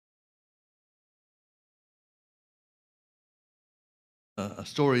a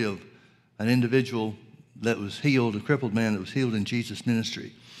story of an individual that was healed, a crippled man that was healed in Jesus'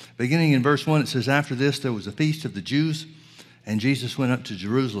 ministry. Beginning in verse 1, it says, "After this there was a feast of the Jews, and Jesus went up to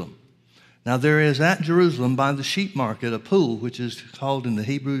Jerusalem. Now there is at Jerusalem by the sheep market a pool, which is called in the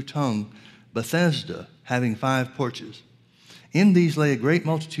Hebrew tongue Bethesda, having 5 porches. In these lay a great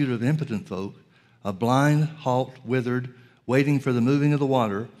multitude of impotent folk, a blind, halt, withered, waiting for the moving of the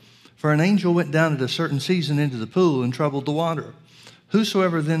water. For an angel went down at a certain season into the pool and troubled the water.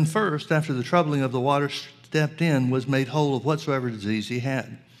 Whosoever then first, after the troubling of the water, stepped in, was made whole of whatsoever disease he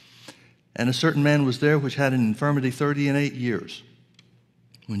had. And a certain man was there which had an infirmity 38 years.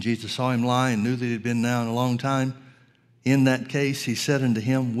 When Jesus saw him lie and knew that he had been now in a long time in that case, he said unto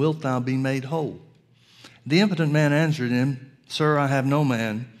him, Wilt thou be made whole? The impotent man answered him, Sir, I have no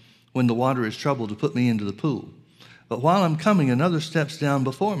man, when the water is troubled, to put me into the pool. But while I'm coming, another steps down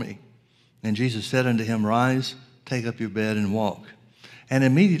before me. And Jesus said unto him, Rise, take up your bed, and walk. And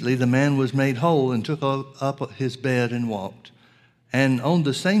immediately the man was made whole, and took up his bed and walked. And on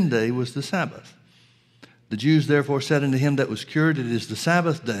the same day was the Sabbath. The Jews therefore said unto him that was cured, It is the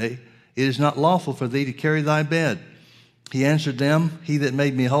Sabbath day. It is not lawful for thee to carry thy bed. He answered them, He that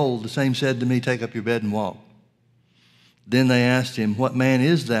made me whole, the same said to me, Take up your bed and walk. Then they asked him, What man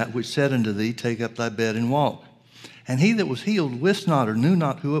is that which said unto thee, Take up thy bed and walk? And he that was healed wist not or knew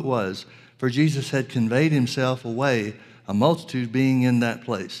not who it was, for Jesus had conveyed himself away, a multitude being in that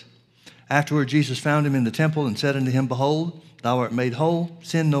place. Afterward Jesus found him in the temple and said unto him, Behold, thou art made whole.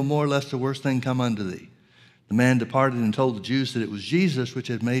 Sin no more, lest a worse thing come unto thee. The man departed and told the Jews that it was Jesus which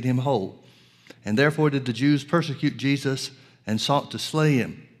had made him whole. And therefore did the Jews persecute Jesus and sought to slay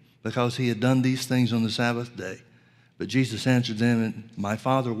him, because he had done these things on the Sabbath day. But Jesus answered them, My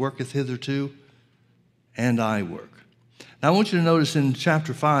Father worketh hitherto, and I work. Now I want you to notice in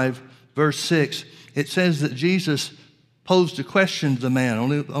chapter 5, verse 6, it says that Jesus posed a question to the man.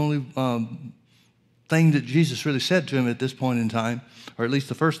 Only thing that Jesus really said to him at this point in time, or at least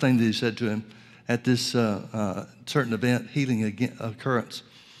the first thing that he said to him at this certain event, healing occurrence.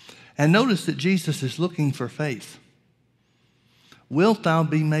 And notice that Jesus is looking for faith. Wilt thou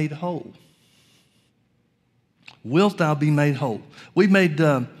be made whole? Wilt thou be made whole? We've made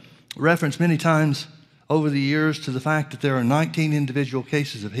reference many times over the years to the fact that there are 19 individual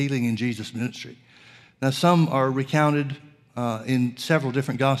cases of healing in Jesus' ministry. Now, some are recounted in several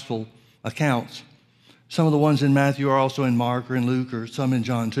different gospel accounts. Some of the ones in Matthew are also in Mark or in Luke, or some in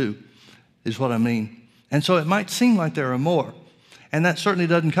John too, is what I mean. And so it might seem like there are more. And that certainly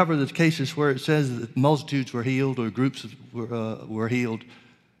doesn't cover the cases where it says that multitudes were healed or groups were healed.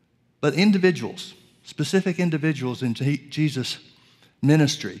 But individuals, specific individuals in Jesus'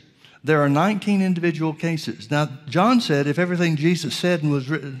 ministry. There are 19 individual cases. Now, John said if everything Jesus said and was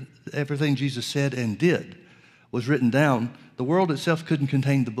written, everything Jesus said and did was written down, the world itself couldn't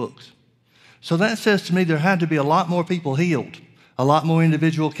contain the books. So that says to me there had to be a lot more people healed, a lot more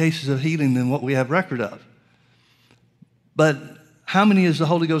individual cases of healing than what we have record of. But how many is the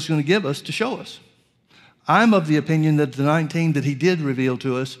Holy Ghost going to give us to show us? I'm of the opinion that the 19 that he did reveal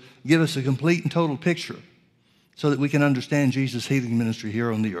to us give us a complete and total picture so that we can understand Jesus' healing ministry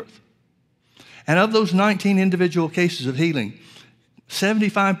here on the earth. And of those 19 individual cases of healing,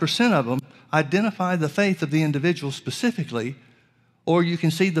 75% of them identify the faith of the individual specifically, or you can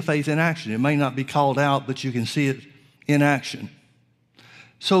see the faith in action. It may not be called out, but you can see it in action.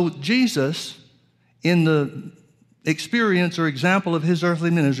 So Jesus, in the experience or example of his earthly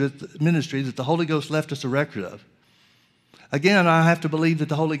ministry that the Holy Ghost left us a record of, again, I have to believe that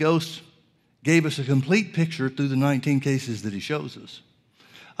the Holy Ghost gave us a complete picture through the 19 cases that he shows us.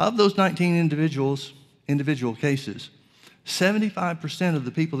 Of those 19 individual cases, 75% of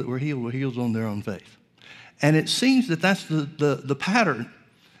the people that were healed on their own faith. And it seems that that's the pattern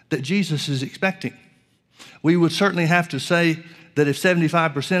that Jesus is expecting. We would certainly have to say that if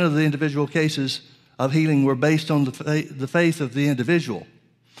 75% of the individual cases of healing were based on the faith of the individual,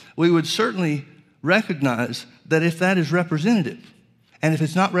 we would certainly recognize that if that is representative, and if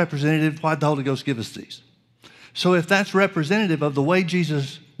it's not representative, why'd the Holy Ghost give us these? So if that's representative of the way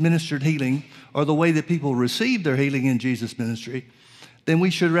Jesus ministered healing, or the way that people received their healing in Jesus' ministry, then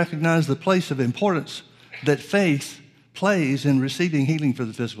we should recognize the place of importance that faith plays in receiving healing for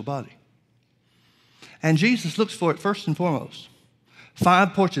the physical body. And Jesus looks for it first and foremost.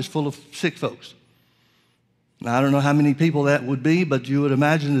 5 porches full of sick folks. Now, I don't know how many people that would be, but you would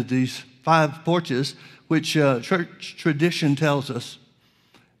imagine that these 5 porches, which church tradition tells us,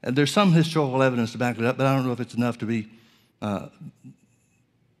 and there's some historical evidence to back it up, but I don't know if it's enough to be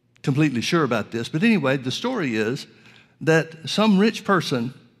completely sure about this. But anyway, the story is that some rich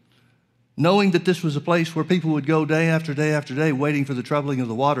person knowing that this was a place where people would go day after day after day waiting for the troubling of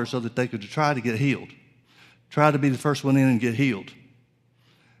the water so that they could try to get healed, try to be the first one in and get healed,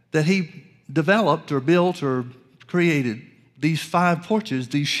 that he developed or built or created these 5 porches,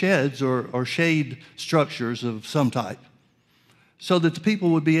 these sheds or shade structures of some type, so that the people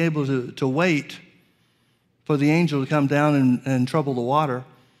would be able to wait for the angel to come down and trouble the water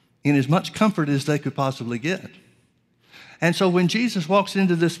in as much comfort as they could possibly get. And so when Jesus walks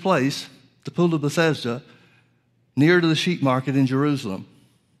into this place, the Pool of Bethesda, near to the sheep market in Jerusalem,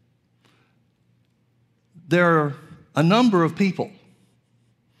 there are a number of people.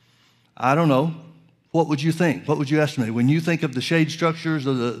 I don't know. What would you think? What would you estimate? When you think of the shade structures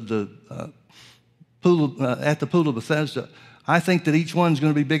of the pool at the Pool of Bethesda, I think that each one's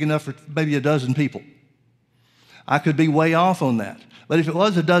going to be big enough for maybe a dozen people. I could be way off on that. But if it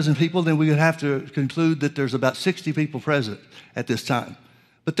was a dozen people, then we would have to conclude that there's about 60 people present at this time.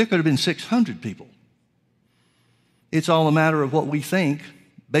 But there could have been 600 people. It's all a matter of what we think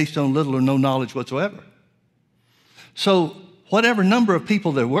based on little or no knowledge whatsoever. So whatever number of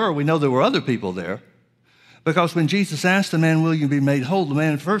people there were, we know there were other people there, because when Jesus asked the man, will you be made whole, the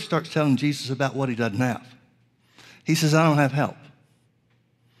man first starts telling Jesus about what he doesn't have. He says, I don't have help.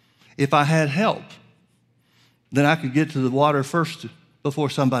 If I had help, then I could get to the water first before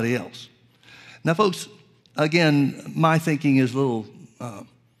somebody else. Now, folks, again, my thinking is a little,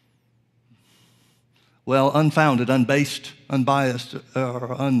 unfounded, unbased, unbiased,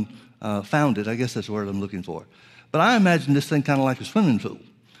 or unfounded. I guess that's the word I'm looking for. But I imagine this thing kind of like a swimming pool.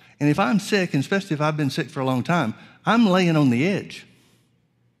 And if I'm sick, and especially if I've been sick for a long time, I'm laying on the edge.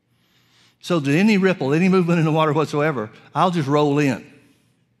 So that any ripple, any movement in the water whatsoever, I'll just roll in.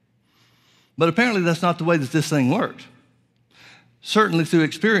 But apparently that's not the way that this thing worked. Certainly through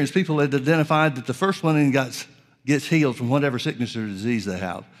experience, people had identified that the first one in gets healed from whatever sickness or disease they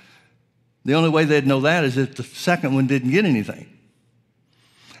have. The only way they'd know that is if the second one didn't get anything.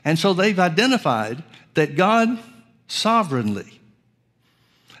 And so they've identified that God sovereignly,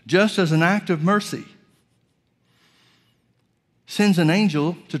 just as an act of mercy, sends an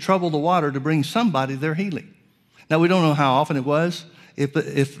angel to trouble the water to bring somebody their healing. Now, we don't know how often it was. If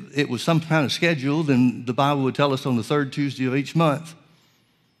it was some kind of schedule, then the Bible would tell us on the 3rd Tuesday of each month,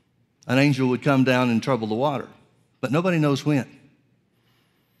 an angel would come down and trouble the water. But nobody knows when.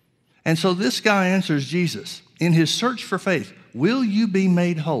 And so this guy answers Jesus in his search for faith, will you be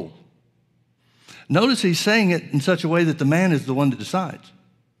made whole? Notice he's saying it in such a way that the man is the one that decides.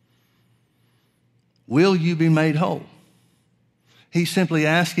 Will you be made whole? He's simply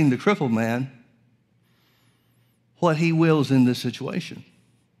asking the crippled man what he wills in this situation.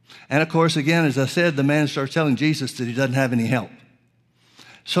 And of course, again, as I said, the man starts telling Jesus that he doesn't have any help.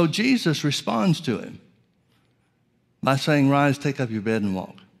 So Jesus responds to him by saying, rise, take up your bed and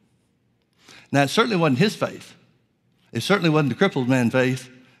walk. Now, it certainly wasn't his faith. It certainly wasn't the crippled man's faith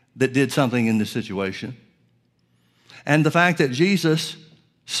that did something in this situation. And the fact that Jesus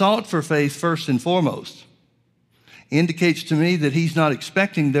sought for faith first and foremost indicates to me that he's not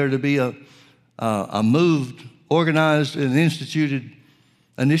expecting there to be a move organized and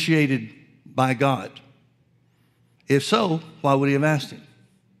initiated by God. If so, why would he have asked him?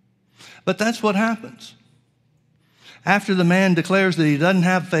 But that's what happens. After the man declares that he doesn't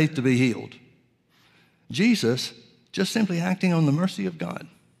have faith to be healed, Jesus, just simply acting on the mercy of God,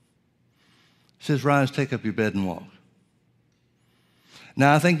 says, rise, take up your bed and walk.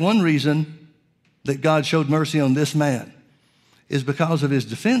 Now, I think one reason that God showed mercy on this man is because of his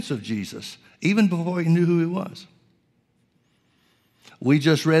defense of Jesus, even before he knew who he was. We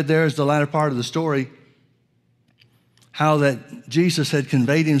just read there as the latter part of the story how that Jesus had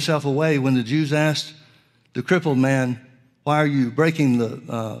conveyed himself away when the Jews asked the crippled man, why are you breaking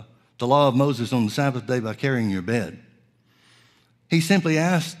the law of Moses on the Sabbath day by carrying your bed? He simply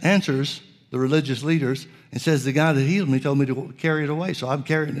answers the religious leaders and says, the guy that healed me told me to carry it away, so I'm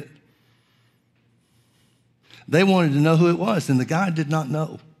carrying it. They wanted to know who it was, and the guy did not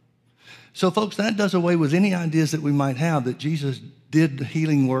know. So, folks, that does away with any ideas that we might have that Jesus did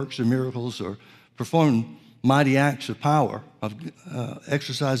healing works or miracles or performed mighty acts of power, of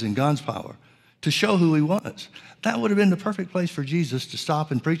exercising God's power, to show who he was. That would have been the perfect place for Jesus to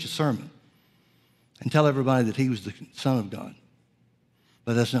stop and preach a sermon and tell everybody that he was the Son of God.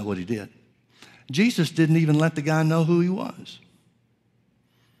 But that's not what he did. Jesus didn't even let the guy know who he was.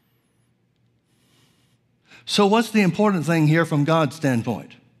 So what's the important thing here from God's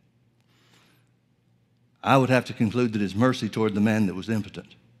standpoint? I would have to conclude that it's mercy toward the man that was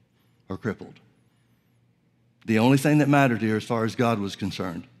impotent or crippled. The only thing that mattered here as far as God was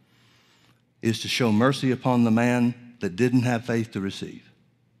concerned is to show mercy upon the man that didn't have faith to receive.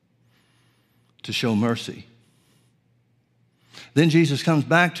 to show mercy. Then Jesus comes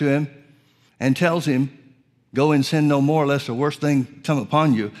back to him and tells him, go and sin no more, lest a worse thing come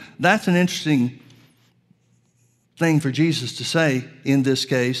upon you. That's an interesting thing for Jesus to say in this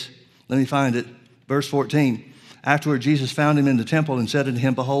case. Let me find it. Verse 14. Afterward, Jesus found him in the temple and said unto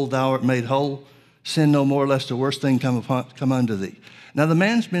him, behold, thou art made whole. Sin no more, lest a worse thing come unto thee. Now, the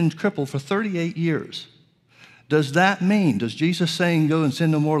man's been crippled for 38 years. Does that mean, does Jesus saying, go and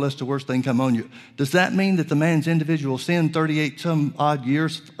sin no more, lest a worse thing come on you, does that mean that the man's individual sin 38 some odd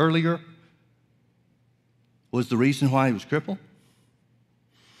years earlier was the reason why he was crippled?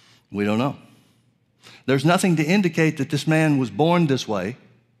 We don't know. There's nothing to indicate that this man was born this way.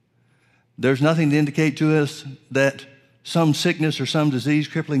 There's nothing to indicate to us that some sickness or some disease,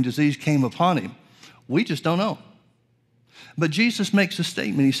 crippling disease, came upon him. We just don't know. But Jesus makes a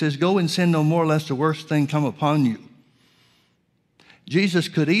statement. He says, go and sin no more, lest a worse thing come upon you. Jesus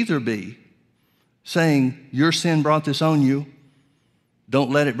could either be saying, your sin brought this on you,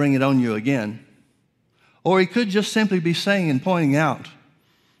 don't let it bring it on you again. Or he could just simply be saying and pointing out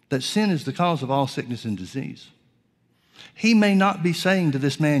that sin is the cause of all sickness and disease. He may not be saying to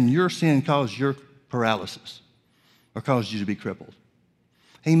this man, your sin caused your paralysis or caused you to be crippled.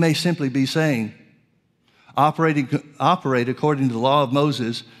 He may simply be saying, operate according to the law of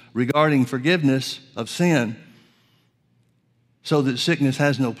Moses regarding forgiveness of sin so that sickness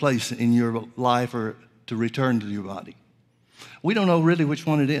has no place in your life or to return to your body. We don't know really which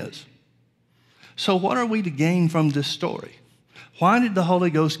one it is. So what are we to gain from this story? Why did the Holy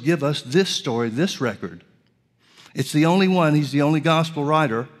Ghost give us this story, this record? It's the only one. He's the only gospel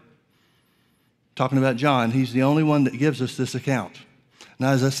writer. Talking about John, he's the only one that gives us this account.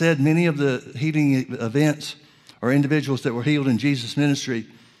 Now, as I said, many of the healing events or individuals that were healed in Jesus' ministry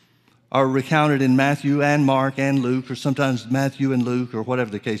are recounted in Matthew and Mark and Luke, or sometimes Matthew and Luke, or whatever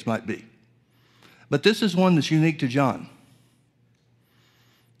the case might be. But this is one that's unique to John,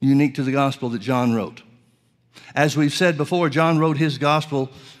 unique to the gospel that John wrote. As we've said before, John wrote his gospel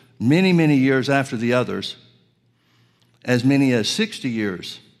many, many years after the others, as many as 60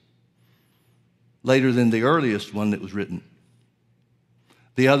 years later than the earliest one that was written.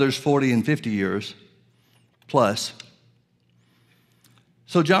 The others 40 and 50 years plus.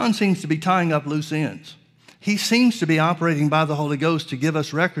 So John seems to be tying up loose ends. He seems to be operating by the Holy Ghost to give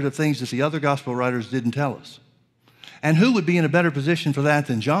us record of things that the other gospel writers didn't tell us. And who would be in a better position for that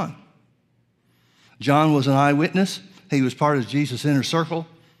than John? John was an eyewitness. He was part of Jesus' inner circle.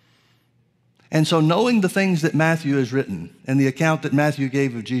 And so knowing the things that Matthew has written and the account that Matthew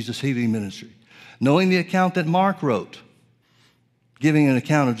gave of Jesus' healing ministry, knowing the account that Mark wrote, giving an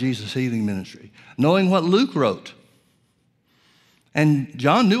account of Jesus' healing ministry, knowing what Luke wrote. And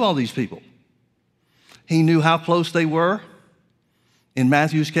John knew all these people. He knew how close they were. In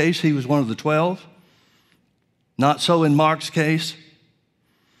Matthew's case, he was one of the 12. Not so in Mark's case.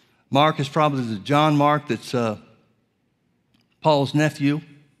 Mark is probably the John Mark that's Paul's nephew.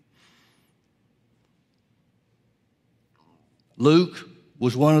 Luke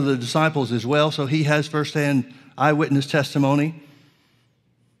was one of the disciples as well, so he has firsthand eyewitness testimony.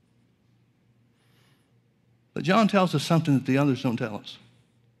 But John tells us something that the others don't tell us.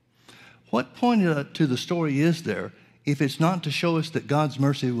 What point to the story is there if it's not to show us that God's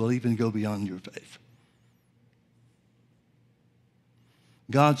mercy will even go beyond your faith?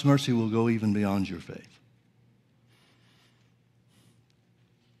 God's mercy will go even beyond your faith.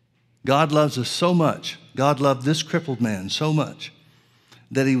 God loves us so much. God loved this crippled man so much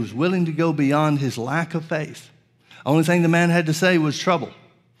that he was willing to go beyond his lack of faith. Only thing the man had to say was trouble.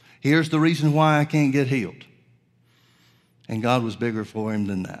 Here's the reason why I can't get healed. And God was bigger for him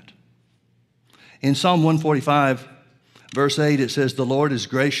than that. In Psalm 145, verse 8, it says, the Lord is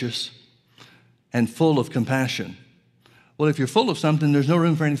gracious and full of compassion. Well, if you're full of something, there's no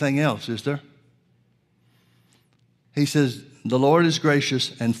room for anything else, is there? He says, the Lord is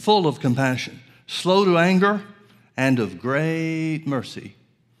gracious and full of compassion, slow to anger and of great mercy.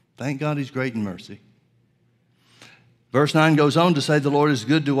 Thank God he's great in mercy. Verse 9 goes on to say, the Lord is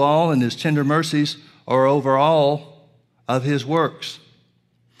good to all, and his tender mercies are over all of his works.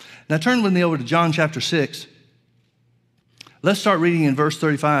 Now turn with me over to John chapter 6. Let's start reading in verse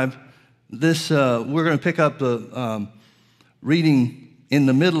 35. We're going to pick up the reading in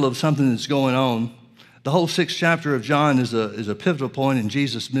the middle of something that's going on. The whole 6th chapter of John is a pivotal point in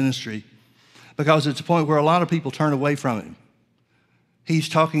Jesus' ministry because it's a point where a lot of people turn away from him. He's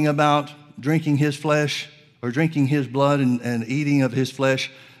talking about drinking his flesh or drinking his blood and eating of his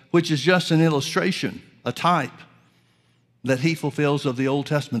flesh, which is just an illustration, a type that he fulfills of the Old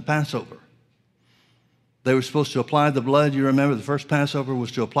Testament Passover. They were supposed to apply the blood. You remember the first Passover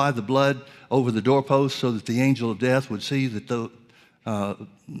was to apply the blood over the doorpost so that the angel of death would see that the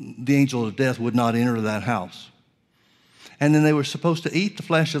angel of death would not enter that house. And then they were supposed to eat the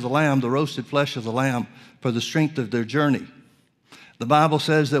flesh of the lamb, the roasted flesh of the lamb, for the strength of their journey. The Bible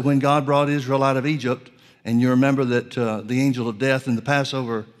says that when God brought Israel out of Egypt, and you remember that the angel of death in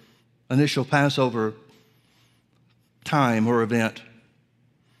the initial Passover time or event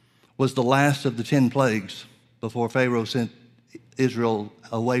was the last of the 10 plagues before Pharaoh sent Israel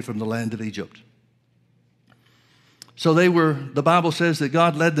away from the land of Egypt. So the Bible says that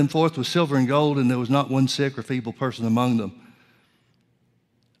God led them forth with silver and gold, and there was not one sick or feeble person among them.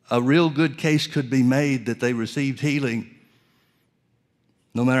 A real good case could be made that they received healing,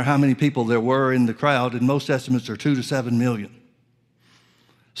 no matter how many people there were in the crowd, and most estimates are 2 to 7 million.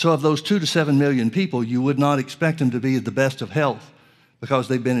 So of those 2 to 7 million people, you would not expect them to be at the best of health because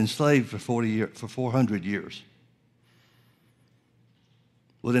they've been enslaved for 400 years.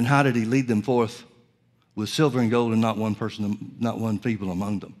 Well, then how did he lead them forth with silver and gold and not one people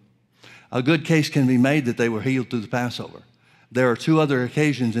among them? A good case can be made that they were healed through the Passover. There are 2 other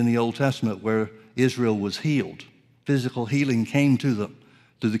occasions in the Old Testament where Israel was healed. Physical healing came to them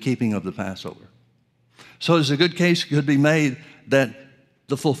through the keeping of the Passover. So there's a good case could be made that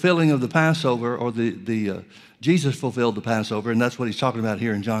the fulfilling of the Passover, or Jesus fulfilled the Passover, and that's what he's talking about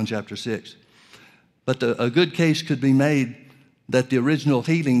here in John chapter 6. But a good case could be made that the original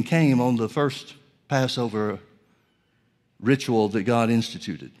healing came on the first Passover ritual that God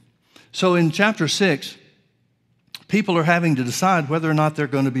instituted. So in chapter 6, people are having to decide whether or not they're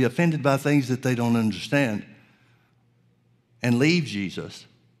going to be offended by things that they don't understand and leave Jesus,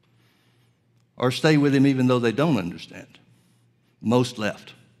 or stay with him even though they don't understand. Most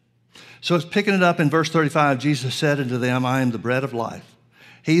left. So it's picking it up in verse 35. Jesus said unto them, I am the bread of life.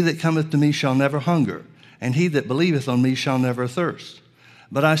 He that cometh to me shall never hunger, and he that believeth on me shall never thirst.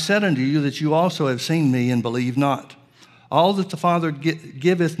 But I said unto you that you also have seen me and believe not. All that the Father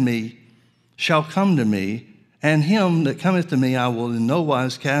giveth me shall come to me, and him that cometh to me I will in no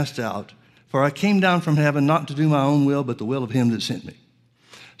wise cast out. For I came down from heaven not to do my own will, but the will of him that sent me.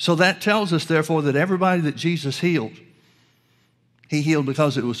 So that tells us, therefore, that everybody that Jesus healed, he healed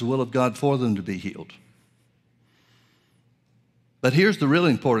because it was the will of God for them to be healed. But here's the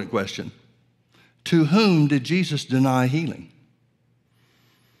really important question. To whom did Jesus deny healing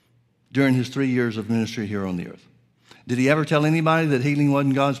during his 3 years of ministry here on the earth? Did he ever tell anybody that healing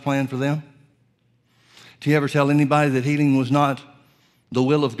wasn't God's plan for them? Did he ever tell anybody that healing was not the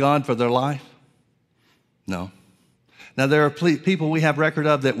will of God for their life? No. Now, there are people we have record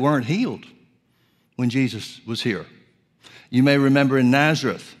of that weren't healed when Jesus was here. You may remember in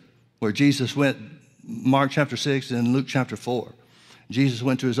Nazareth, where Jesus went, Mark chapter 6 and Luke chapter 4. Jesus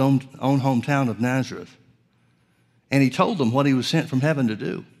went to his own hometown of Nazareth, and he told them what he was sent from heaven to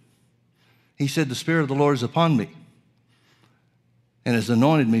do. He said, the Spirit of the Lord is upon me and has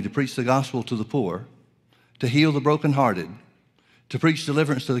anointed me to preach the gospel to the poor, to heal the brokenhearted, to preach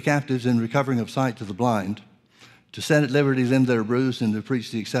deliverance to the captives and recovering of sight to the blind, to set at liberty them that are bruised, and to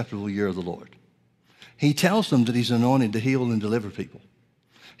preach the acceptable year of the Lord. He tells them that he's anointed to heal and deliver people.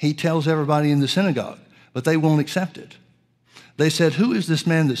 He tells everybody in the synagogue, but they won't accept it. They said, who is this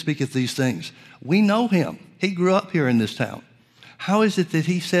man that speaketh these things? We know him. He grew up here in this town. How is it that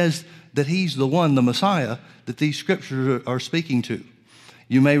he says that he's the one, the Messiah, that these scriptures are speaking to?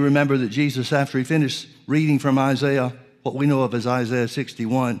 You may remember that Jesus, after he finished reading from Isaiah, what we know of as Isaiah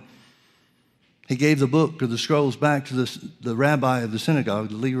 61, he gave the book or the scrolls back to the rabbi of the synagogue,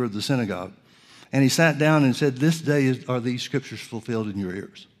 the leader of the synagogue. And he sat down and said, this day are these scriptures fulfilled in your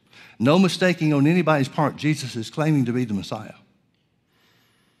ears. No mistaking on anybody's part, Jesus is claiming to be the Messiah.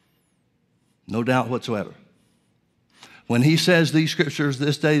 No doubt whatsoever. When he says these scriptures,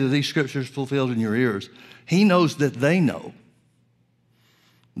 this day are these scriptures fulfilled in your ears, he knows that they know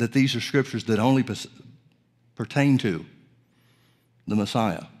that these are scriptures that only pertain to the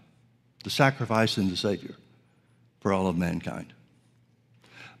Messiah, the sacrifice and the Savior for all of mankind.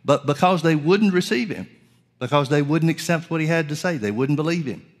 But because they wouldn't receive him, because they wouldn't accept what he had to say, they wouldn't believe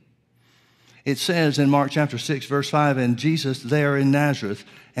him. It says in Mark chapter 6, verse 5, and Jesus there in Nazareth,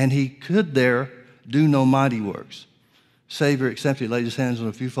 and he could there do no mighty works. Savior, except he laid his hands on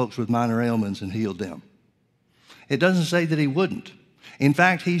a few folks with minor ailments and healed them. It doesn't say that he wouldn't. In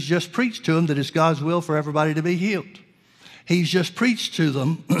fact, he's just preached to them that it's God's will for everybody to be healed. He's just preached to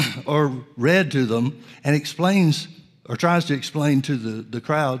them or read to them and explains or tries to explain to the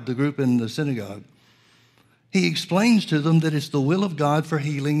crowd, the group in the synagogue. He explains to them that it's the will of God for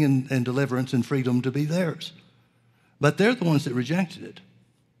healing and deliverance and freedom to be theirs. But they're the ones that rejected it.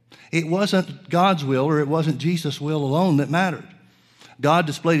 It wasn't God's will or it wasn't Jesus' will alone that mattered. God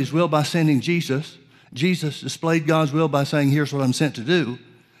displayed his will by sending Jesus. Jesus displayed God's will by saying, here's what I'm sent to do.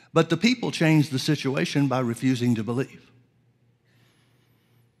 But the people changed the situation by refusing to believe.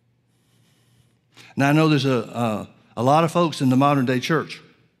 Now, I know there's a lot of folks in the modern day church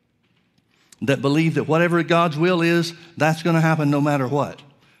that believe that whatever God's will is, that's going to happen no matter what.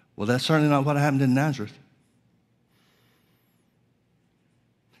 Well, that's certainly not what happened in Nazareth.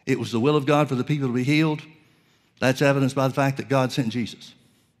 It was the will of God for the people to be healed. That's evidenced by the fact that God sent Jesus.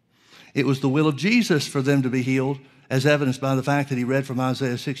 It was the will of Jesus for them to be healed, as evidenced by the fact that he read from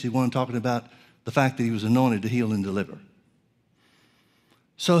Isaiah 61, talking about the fact that he was anointed to heal and deliver.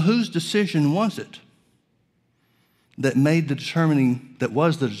 So whose decision was it that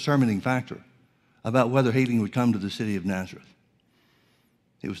was the determining factor about whether healing would come to the city of Nazareth?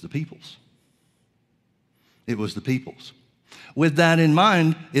 It was the people's. It was the people's. With that in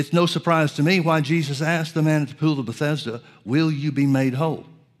mind, it's no surprise to me why Jesus asked the man at the pool of Bethesda, will you be made whole?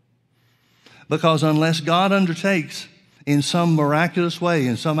 Because unless God undertakes in some miraculous way,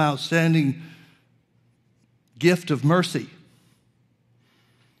 in some outstanding gift of mercy,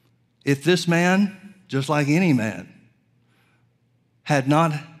 if this man, just like any man, had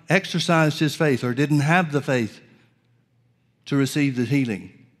not exercised his faith or didn't have the faith to receive the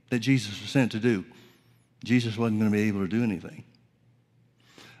healing that Jesus was sent to do, Jesus wasn't going to be able to do anything.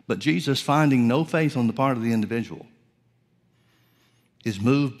 But Jesus, finding no faith on the part of the individual, is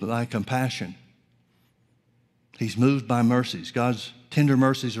moved by compassion. He's moved by mercies. God's tender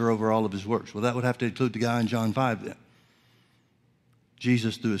mercies are over all of his works. Well, that would have to include the guy in John 5 then.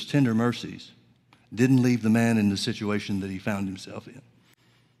 Jesus, through his tender mercies, didn't leave the man in the situation that he found himself in.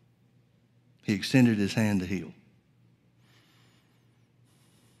 He extended his hand to heal.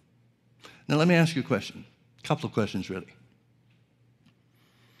 Now, let me ask you a question. A couple of questions, really.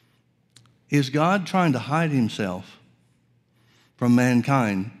 Is God trying to hide himself from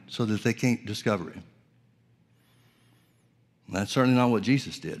mankind so that they can't discover him? That's certainly not what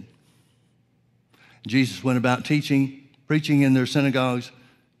Jesus did. Jesus went about teaching, preaching in their synagogues,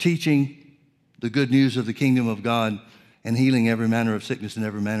 teaching the good news of the kingdom of God, and healing every manner of sickness and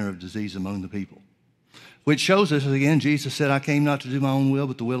every manner of disease among the people. Which shows us, again, Jesus said, I came not to do my own will,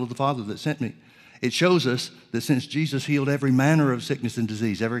 but the will of the Father that sent me. It shows us that since Jesus healed every manner of sickness and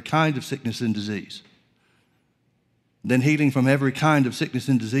disease, every kind of sickness and disease, then healing from every kind of sickness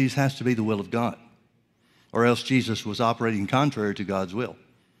and disease has to be the will of God. Or else Jesus was operating contrary to God's will,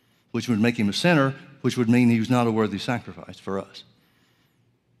 which would make him a sinner, which would mean he was not a worthy sacrifice for us.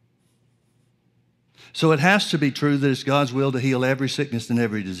 So it has to be true that it's God's will to heal every sickness and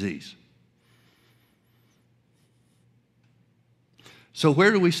every disease. So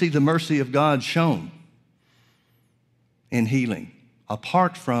where do we see the mercy of God shown in healing,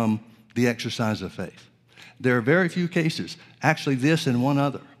 apart from the exercise of faith? There are very few cases, actually this and one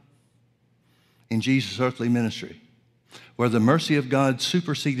other, in Jesus' earthly ministry, where the mercy of God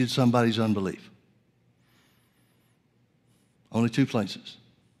superseded somebody's unbelief. Only two places.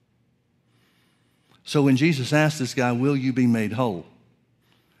 So when Jesus asked this guy, will you be made whole?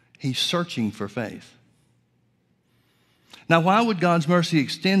 He's searching for faith. Now, why would God's mercy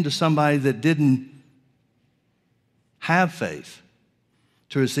extend to somebody that didn't have faith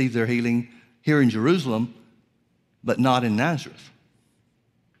to receive their healing here in Jerusalem, but not in Nazareth?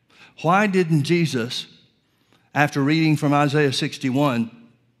 Why didn't Jesus, after reading from Isaiah 61,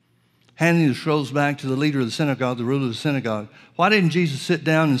 handing the scrolls back to the leader of the synagogue, the ruler of the synagogue, why didn't Jesus sit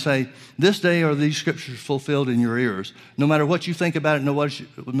down and say, this day are these scriptures fulfilled in your ears? No matter what you think about it, no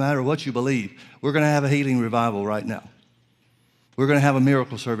matter what you believe, we're going to have a healing revival right now. We're going to have a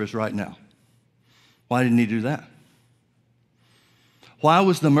miracle service right now. Why didn't he do that? Why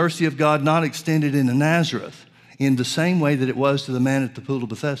was the mercy of God not extended into Nazareth in the same way that it was to the man at the pool of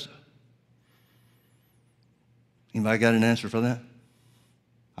Bethesda? Anybody got an answer for that?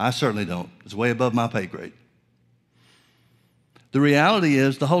 I certainly don't. It's way above my pay grade. The reality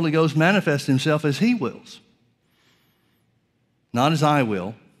is the Holy Ghost manifests himself as he wills. Not as I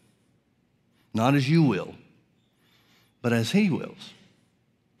will, not as you will, but as he wills.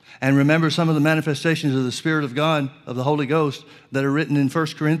 And remember some of the manifestations of the Spirit of God, of the Holy Ghost, that are written in 1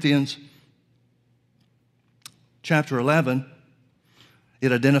 Corinthians chapter 11.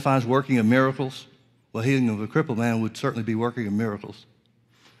 It identifies working of miracles. Well, healing of a crippled man would certainly be working of miracles.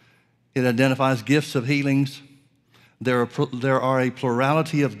 It identifies gifts of healings. There are a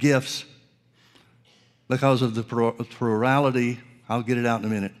plurality of gifts because of the plurality. I'll get it out in a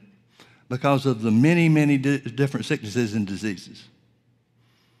minute. Because of the many, many different sicknesses and diseases.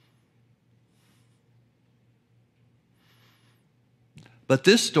 But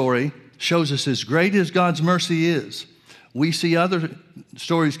this story shows us as great as God's mercy is, we see other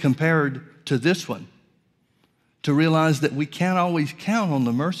stories compared to this one to realize that we can't always count on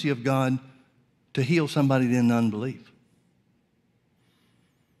the mercy of God to heal somebody in unbelief.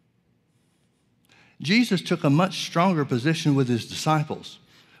 Jesus took a much stronger position with his disciples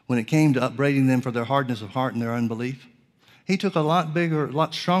when it came to upbraiding them for their hardness of heart and their unbelief. He took a lot bigger, a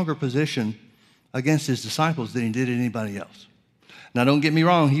lot stronger position against his disciples than he did anybody else. Now, don't get me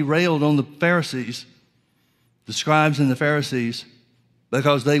wrong, he railed on the Pharisees, the scribes and the Pharisees,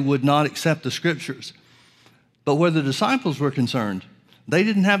 because they would not accept the scriptures. But where the disciples were concerned, they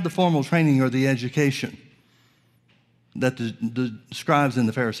didn't have the formal training or the education that the scribes and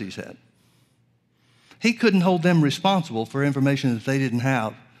the Pharisees had. He couldn't hold them responsible for information that they didn't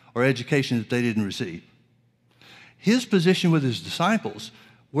have or education that they didn't receive. His position with his disciples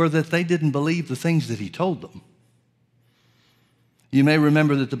were that they didn't believe the things that he told them. You may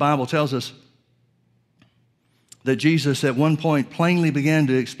remember that the Bible tells us that Jesus at one point plainly began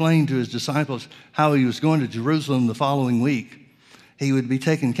to explain to his disciples how he was going to Jerusalem the following week. He would be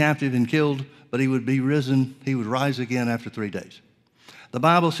taken captive and killed, but he would be risen, he would rise again after 3 days. The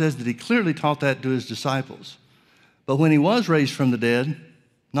Bible says that he clearly taught that to his disciples. But when he was raised from the dead,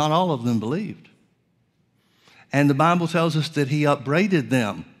 not all of them believed. And the Bible tells us that he upbraided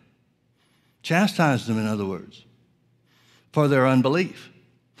them, chastised them, in other words, for their unbelief.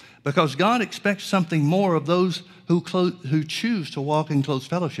 Because God expects something more of those who choose to walk in close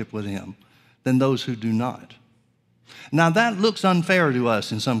fellowship with him than those who do not. Now that looks unfair to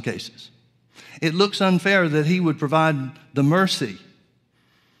us in some cases. It looks unfair that he would provide the mercy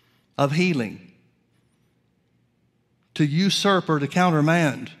of healing to usurp or to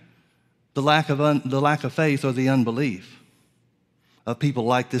countermand the lack of faith or the unbelief of people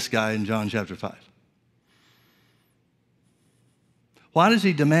like this guy in John chapter 5. Why does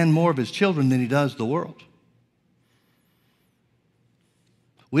he demand more of his children than he does the world?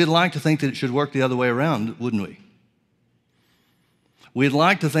 We'd like to think that it should work the other way around, wouldn't we? We'd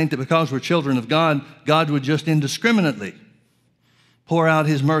like to think that because we're children of God, God would just indiscriminately pour out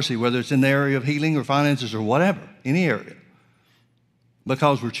his mercy, whether it's in the area of healing or finances or whatever, any area,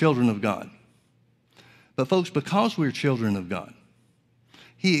 because we're children of God. But folks, because we're children of God,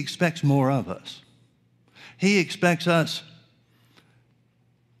 he expects more of us. He expects us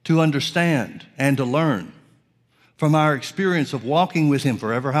to understand and to learn from our experience of walking with him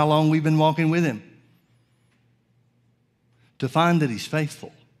forever, how long we've been walking with him, to find that he's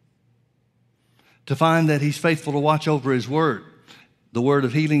faithful, to find that he's faithful to watch over his word, the word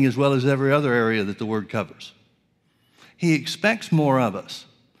of healing as well as every other area that the word covers. He expects more of us,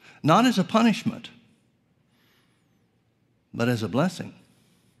 not as a punishment, but as a blessing.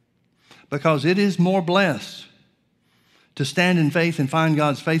 Because it is more blessed to stand in faith and find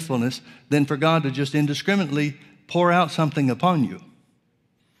God's faithfulness than for God to just indiscriminately pour out something upon you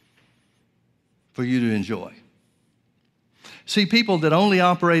for you to enjoy. See, people that only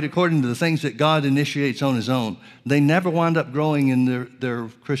operate according to the things that God initiates on his own, they never wind up growing in their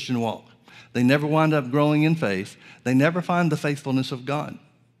Christian walk. They never wind up growing in faith. They never find the faithfulness of God.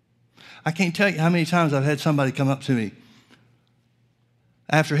 I can't tell you how many times I've had somebody come up to me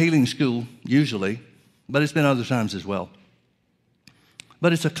after healing school, usually, but it's been other times as well.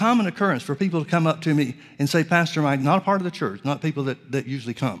 But it's a common occurrence for people to come up to me and say, Pastor Mike, not a part of the church, not people that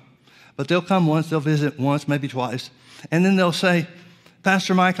usually come, but they'll come once, they'll visit once, maybe twice, and then they'll say,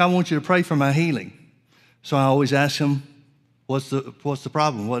 Pastor Mike, I want you to pray for my healing. So I always ask them, what's the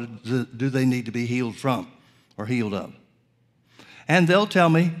problem? What do they need to be healed from or healed of? And they'll tell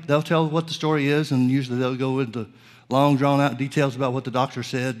what the story is, and usually they'll go into long, drawn-out details about what the doctor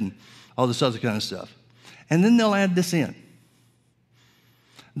said and all this other kind of stuff. And then they'll add this in.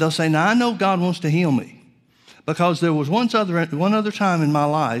 They'll say, now I know God wants to heal me because there was one other time in my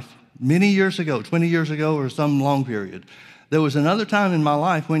life, many years ago, 20 years ago or some long period, there was another time in my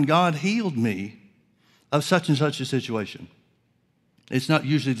life when God healed me of such and such a situation. It's not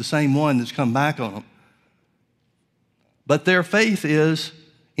usually the same one that's come back on them. But their faith is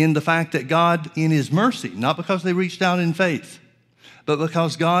in the fact that God, in his mercy, not because they reached out in faith, but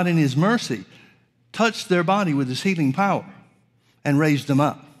because God, in his mercy, touched their body with his healing power and raised them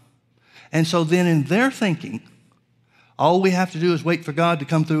up. And so then in their thinking, all we have to do is wait for God to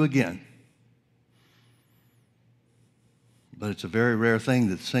come through again. But it's a very rare thing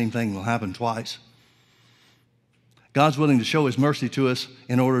that the same thing will happen twice. God's willing to show his mercy to us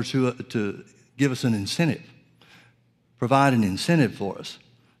in order to give us an incentive, provide an incentive for us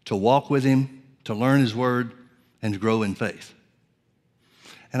to walk with him, to learn his word, and to grow in faith.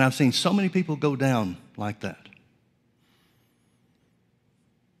 And I've seen so many people go down like that.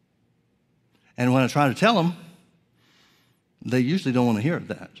 And when I try to tell them, they usually don't want to hear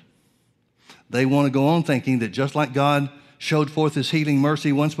that. They want to go on thinking that just like God showed forth his healing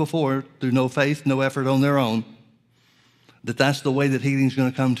mercy once before through no faith, no effort on their own, that that's the way that healing is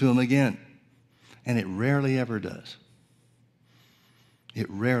going to come to them again. And it rarely ever does. It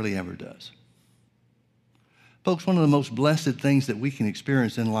rarely ever does. Folks, one of the most blessed things that we can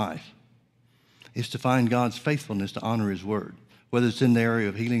experience in life is to find God's faithfulness to honor his word, whether it's in the area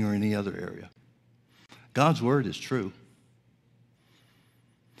of healing or any other area. God's word is true.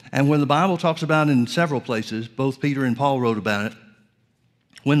 And when the Bible talks about in several places, both Peter and Paul wrote about it,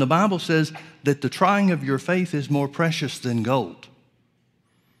 when the Bible says that the trying of your faith is more precious than gold,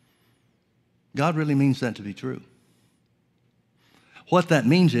 God really means that to be true. What that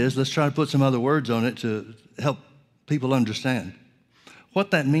means is, let's try to put some other words on it to help people understand.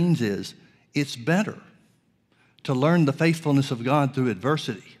 What that means is, it's better to learn the faithfulness of God through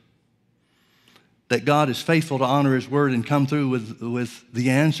adversity, that God is faithful to honor his word and come through with the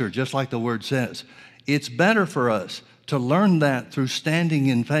answer, just like the word says. It's better for us to learn that through standing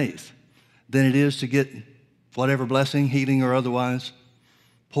in faith than it is to get whatever blessing, healing or otherwise,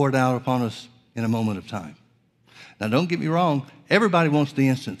 poured out upon us in a moment of time. Now, don't get me wrong. Everybody wants the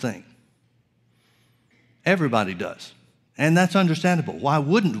instant thing. Everybody does. And that's understandable. Why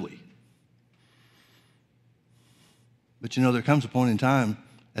wouldn't we? But you know, there comes a point in time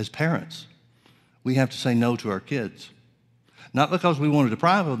as parents, we have to say no to our kids. Not because we want to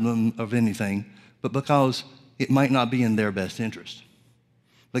deprive them of anything, but because it might not be in their best interest.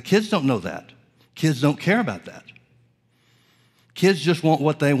 But kids don't know that. Kids don't care about that. Kids just want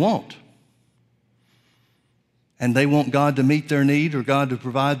what they want. And they want God to meet their need or God to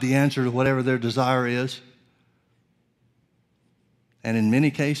provide the answer to whatever their desire is. And in many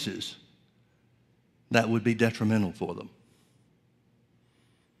cases, that would be detrimental for them.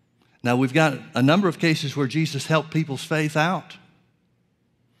 Now, we've got a number of cases where Jesus helped people's faith out.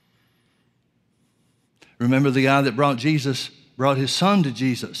 Remember the guy that brought his son to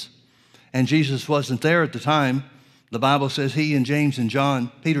Jesus, and Jesus wasn't there at the time. The Bible says he and James and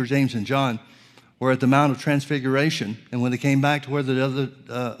John, Peter, James, and John, were at the Mount of Transfiguration, and when they came back to where the other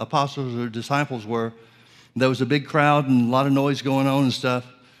apostles or disciples were, there was a big crowd and a lot of noise going on and stuff.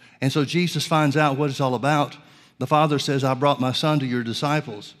 And so Jesus finds out what it's all about. The Father says, I brought my son to your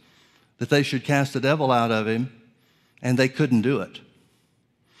disciples, that they should cast the devil out of him, and they couldn't do it.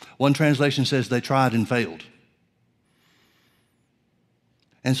 One translation says they tried and failed.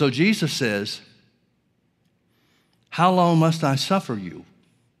 And so Jesus says, how long must I suffer you?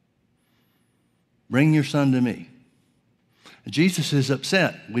 Bring your son to me. Jesus is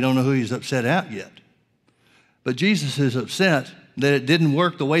upset. We don't know who he's upset at yet. But Jesus is upset that it didn't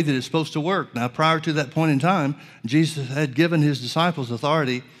work the way that it's supposed to work. Now, prior to that point in time, Jesus had given his disciples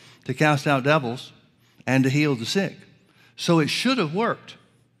authority to cast out devils and to heal the sick. So it should have worked.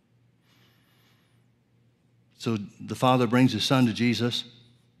 So the Father brings his son to Jesus.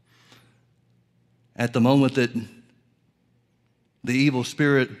 At the moment that the evil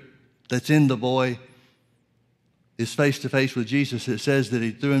spirit that's in the boy is face to face with Jesus, it says that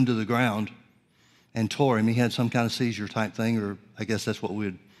he threw him to the ground and tore him. He had some kind of seizure type thing, or I guess that's what we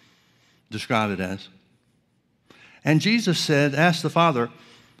would describe it as. And Jesus said, asked the Father,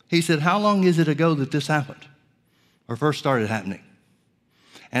 he said, how long is it ago that this happened, or first started happening?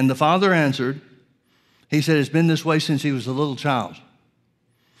 And the Father answered, he said, it's been this way since he was a little child.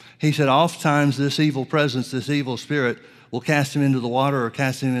 He said, oftentimes this evil presence, this evil spirit, will cast him into the water or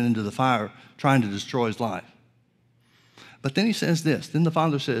cast him into the fire, trying to destroy his life. But then he says this, then the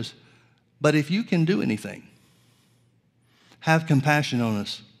Father says, but if you can do anything, have compassion on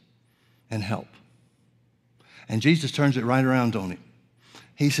us and help. And Jesus turns it right around on him.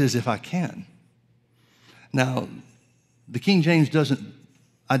 He says, if I can. Now, the King James doesn't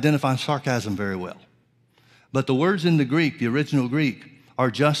identify sarcasm very well. But the words in the Greek, the original Greek, are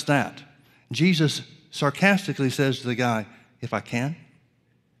just that. Jesus sarcastically says to the guy, if I can.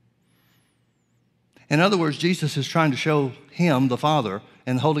 In other words, Jesus is trying to show him, the Father,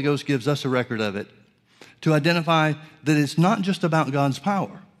 and the Holy Ghost gives us a record of it, to identify that it's not just about God's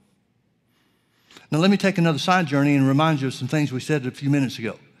power. Now let me take another side journey and remind you of some things we said a few minutes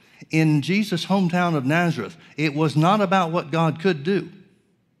ago. In Jesus' hometown of Nazareth, it was not about what God could do.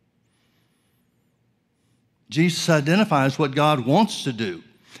 Jesus identifies what God wants to do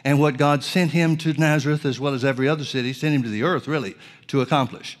and what God sent him to Nazareth, as well as every other city, sent him to the earth, really, to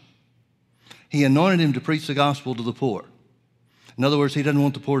accomplish. He anointed him to preach the gospel to the poor. In other words, he doesn't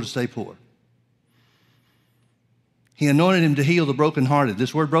want the poor to stay poor. He anointed him to heal the brokenhearted.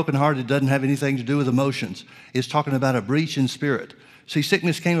 This word brokenhearted doesn't have anything to do with emotions. It's talking about a breach in spirit. See,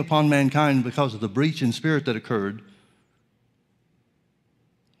 sickness came upon mankind because of the breach in spirit that occurred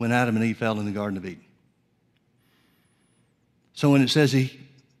when Adam and Eve fell in the Garden of Eden. So when it says he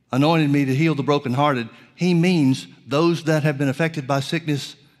anointed me to heal the brokenhearted, he means those that have been affected by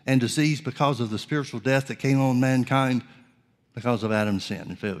sickness and disease because of the spiritual death that came on mankind because of Adam's sin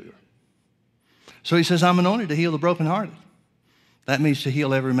and failure. So he says, I'm anointed to heal the brokenhearted. That means to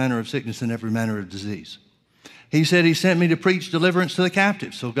heal every manner of sickness and every manner of disease. He said he sent me to preach deliverance to the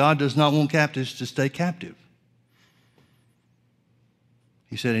captives. So God does not want captives to stay captive.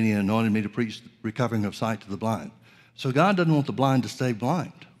 He said, and he anointed me to preach recovering of sight to the blind. So God doesn't want the blind to stay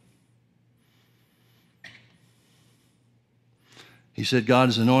blind. He said, God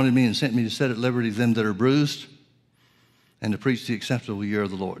has anointed me and sent me to set at liberty them that are bruised and to preach the acceptable year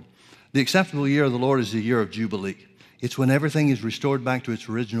of the Lord. The acceptable year of the Lord is the year of Jubilee. It's when everything is restored back to its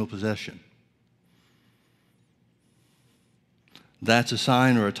original possession. That's a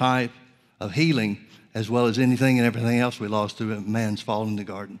sign or a type of healing as well as anything and everything else we lost through man's fall in the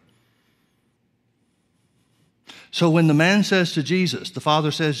garden. So when the man says to Jesus, the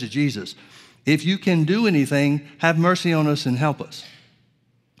Father says to Jesus, if you can do anything, have mercy on us and help us.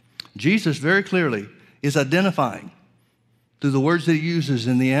 Jesus very clearly is identifying through the words that he uses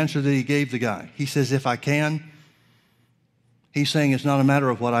in the answer that he gave the guy. He says, if I can. He's saying it's not a matter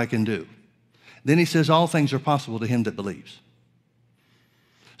of what I can do. Then he says, all things are possible to him that believes.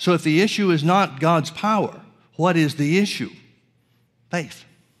 So if the issue is not God's power, what is the issue? Faith.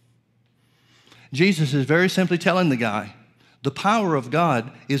 Jesus is very simply telling the guy, the power of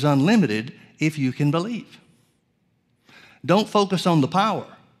God is unlimited if you can believe. Don't focus on the power.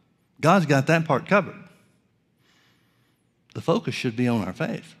 God's got that part covered. The focus should be on our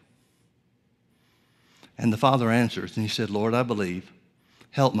faith. And the Father answers, and he said, Lord, I believe.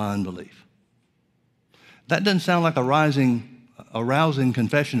 Help my unbelief. That doesn't sound like a rousing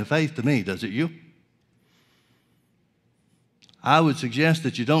confession of faith to me, does it you? I would suggest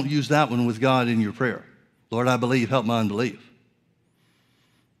that you don't use that one with God in your prayer. Lord, I believe, help my unbelief.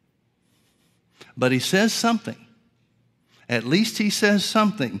 But he says something. At least he says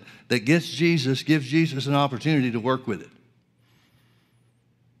something that gives Jesus an opportunity to work with it.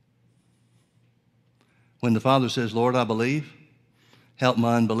 When the Father says, Lord, I believe, help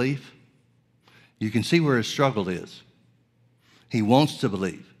my unbelief, you can see where his struggle is. He wants to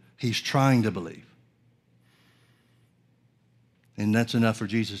believe. He's trying to believe. And that's enough for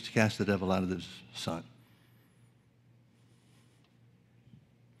Jesus to cast the devil out of his son.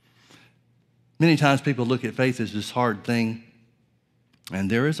 Many times people look at faith as this hard thing,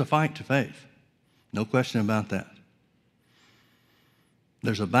 and there is a fight to faith. No question about that.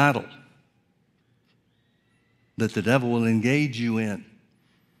 There's a battle that the devil will engage you in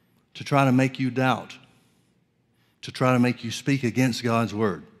to try to make you doubt, to try to make you speak against God's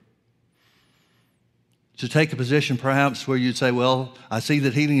word. To take a position perhaps where you'd say, well, I see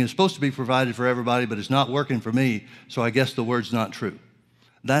that healing is supposed to be provided for everybody, but it's not working for me, so I guess the word's not true.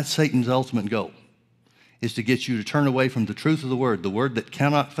 That's Satan's ultimate goal, is to get you to turn away from the truth of the word that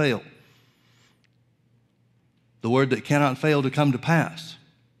cannot fail, the word that cannot fail to come to pass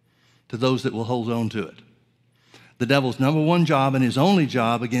to those that will hold on to it. The devil's number one job and his only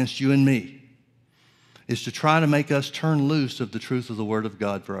job against you and me is to try to make us turn loose of the truth of the word of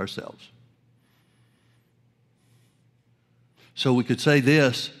God for ourselves. So we could say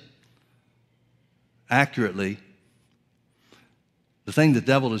this accurately: the thing the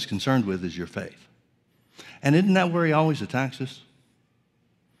devil is concerned with is your faith. And isn't that where he always attacks us?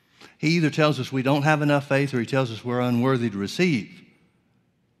 He either tells us we don't have enough faith, or he tells us we're unworthy to receive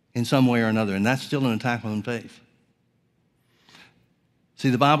in some way or another, and that's still an attack on faith. See,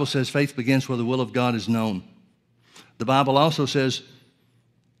 the Bible says faith begins where the will of God is known. The Bible also says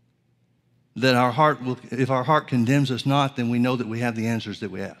that if our heart condemns us not, then we know that we have the answers that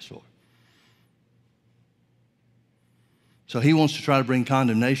we ask for. So he wants to try to bring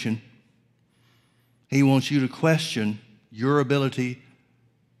condemnation. He wants you to question your ability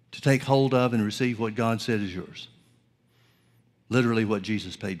to take hold of and receive what God said is yours. Literally what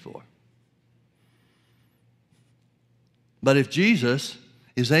Jesus paid for. But if Jesus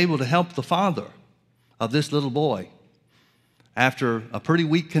is able to help the father of this little boy after a pretty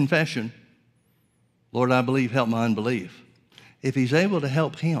weak confession, Lord, I believe, help my unbelief. If he's able to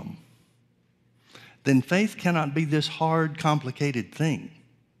help him, then faith cannot be this hard, complicated thing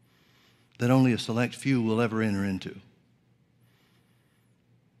that only a select few will ever enter into.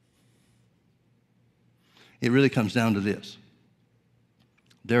 It really comes down to this.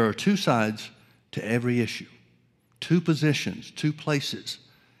 There are two sides to every issue, two positions, two places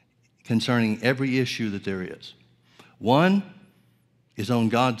concerning every issue that there is. One is on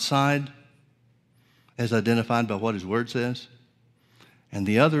God's side, as identified by what his word says, and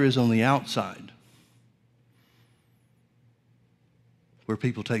the other is on the outside, where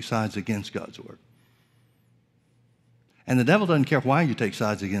people take sides against God's word. And the devil doesn't care why you take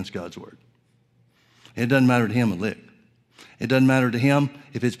sides against God's word. It doesn't matter to him a lick. It doesn't matter to him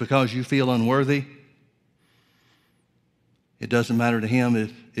if it's because you feel unworthy. It doesn't matter to him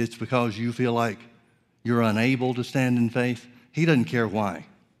if it's because you feel like you're unable to stand in faith. He doesn't care why.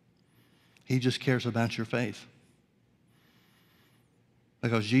 He just cares about your faith.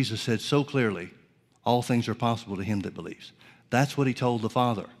 Because Jesus said so clearly, all things are possible to him that believes. That's what he told the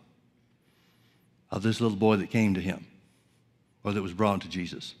father of this little boy that came to him, or that was brought to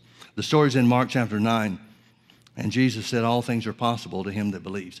Jesus. The story's in Mark chapter 9, and Jesus said all things are possible to him that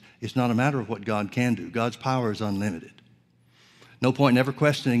believes. It's not a matter of what God can do. God's power is unlimited. No point in ever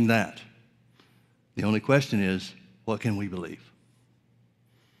questioning that. The only question is, what can we believe?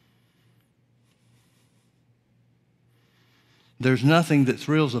 There's nothing that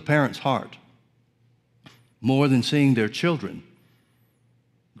thrills a parent's heart more than seeing their children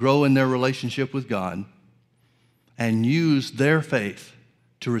grow in their relationship with God and use their faith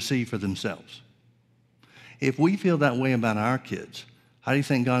to receive for themselves. If we feel that way about our kids, how do you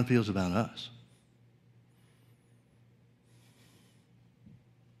think God feels about us?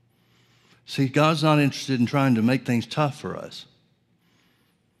 See, God's not interested in trying to make things tough for us,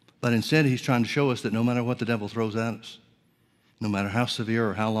 but instead he's trying to show us that no matter what the devil throws at us, no matter how severe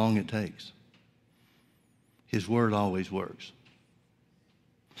or how long it takes, his word always works.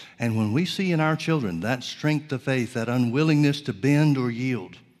 And when we see in our children that strength of faith, that unwillingness to bend or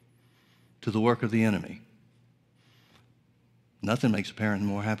yield to the work of the enemy, nothing makes a parent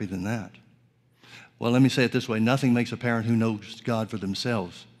more happy than that. Well, let me say it this way. Nothing makes a parent who knows God for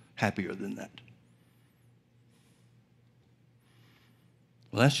themselves happier than that.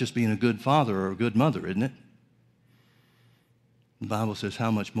 Well, that's just being a good father or a good mother, isn't it? The Bible says,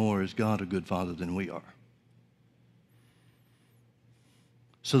 how much more is God a good father than we are?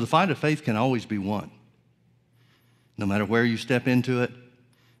 So the fight of faith can always be won. No matter where you step into it,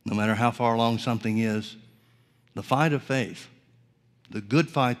 no matter how far along something is, the fight of faith, the good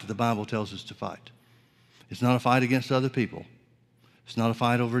fight that the Bible tells us to fight, it's not a fight against other people. It's not a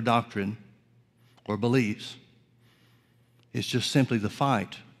fight over doctrine or beliefs. It's just simply the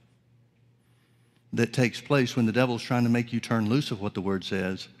fight that takes place when the devil's trying to make you turn loose of what the Word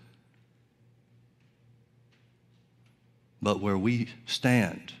says, but where we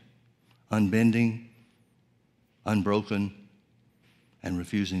stand unbending, unbroken, and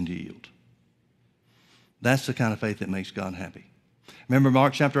refusing to yield. That's the kind of faith that makes God happy. Remember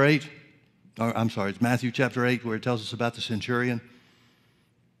Mark chapter 8? It's Matthew chapter 8 where it tells us about the centurion.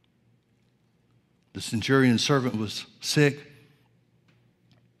 The centurion's servant was sick,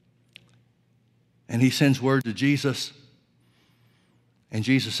 and he sends word to Jesus, and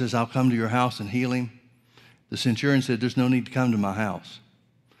Jesus says, I'll come to your house and heal him. The centurion said, there's no need to come to my house.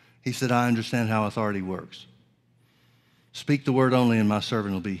 He said, I understand how authority works. Speak the word only and my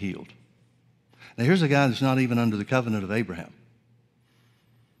servant will be healed. Now here's a guy that's not even under the covenant of Abraham.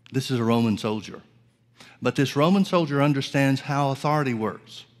 This is a Roman soldier. But this Roman soldier understands how authority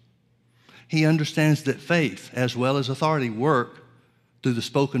works. He understands that faith as well as authority work through the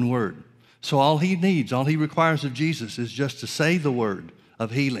spoken word. So all he needs, all he requires of Jesus is just to say the word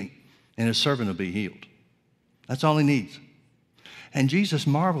of healing, and his servant will be healed. That's all he needs. And Jesus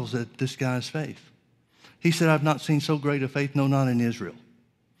marvels at this guy's faith. He said, I've not seen so great a faith, no, not in Israel.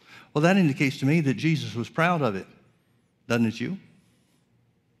 Well, that indicates to me that Jesus was proud of it, doesn't it you?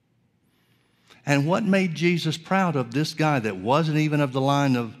 And what made Jesus proud of this guy that wasn't even of the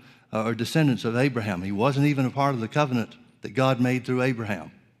line of or descendants of Abraham? He wasn't even a part of the covenant that God made through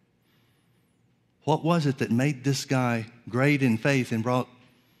Abraham. What was it that made this guy great in faith and brought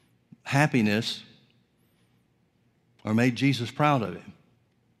happiness or made Jesus proud of him?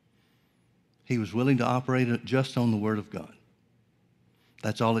 He was willing to operate just on the Word of God.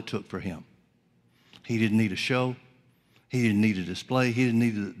 That's all it took for him. He didn't need a show. He didn't need a display. He didn't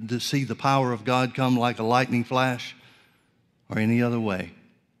need to see the power of God come like a lightning flash or any other way.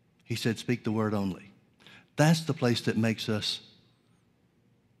 He said, speak the word only. That's the place that makes us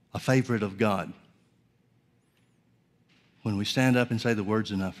a favorite of God. When we stand up and say, the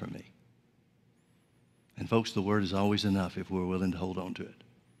word's enough for me. And folks, the word is always enough if we're willing to hold on to it.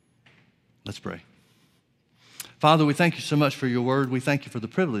 Let's pray. Father, we thank you so much for your word. We thank you for the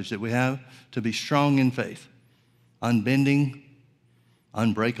privilege that we have to be strong in faith, unbending,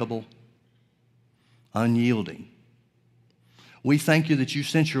 unbreakable, unyielding. We thank you that you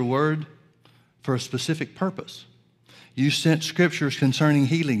sent your word for a specific purpose. You sent scriptures concerning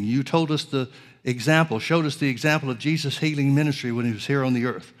healing. You told us the example, showed us the example of Jesus' healing ministry when he was here on the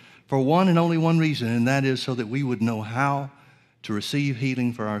earth for one and only one reason, and that is so that we would know how to receive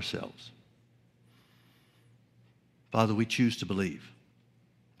healing for ourselves. Father, we choose to believe.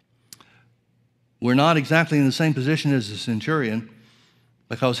 We're not exactly in the same position as the centurion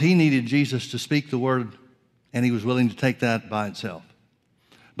because he needed Jesus to speak the word, and he was willing to take that by itself.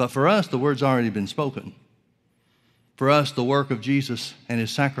 But for us, the word's already been spoken. For us, the work of Jesus and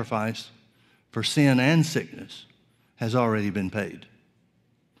his sacrifice for sin and sickness has already been paid.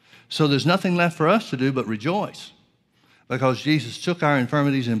 So there's nothing left for us to do but rejoice because Jesus took our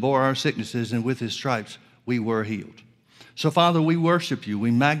infirmities and bore our sicknesses, and with his stripes we were healed. So, Father, we worship you.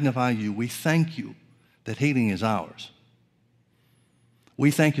 We magnify you. We thank you that healing is ours.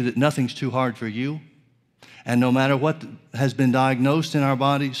 We thank you that nothing's too hard for you. And no matter what has been diagnosed in our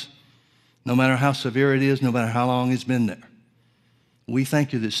bodies, no matter how severe it is, no matter how long it's been there, we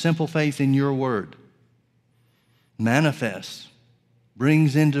thank you that simple faith in your word manifests,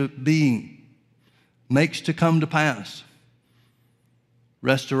 brings into being, makes to come to pass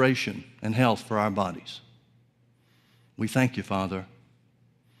restoration and health for our bodies. We thank you, Father,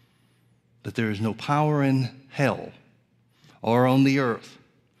 that there is no power in hell or on the earth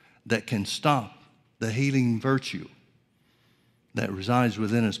that can stop the healing virtue that resides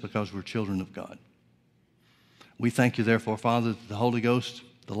within us because we're children of God. We thank you, therefore, Father, that the Holy Ghost,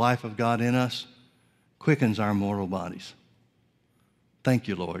 the life of God in us, quickens our mortal bodies. Thank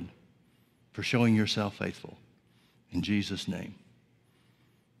you, Lord, for showing yourself faithful. In Jesus' name,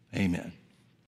 amen.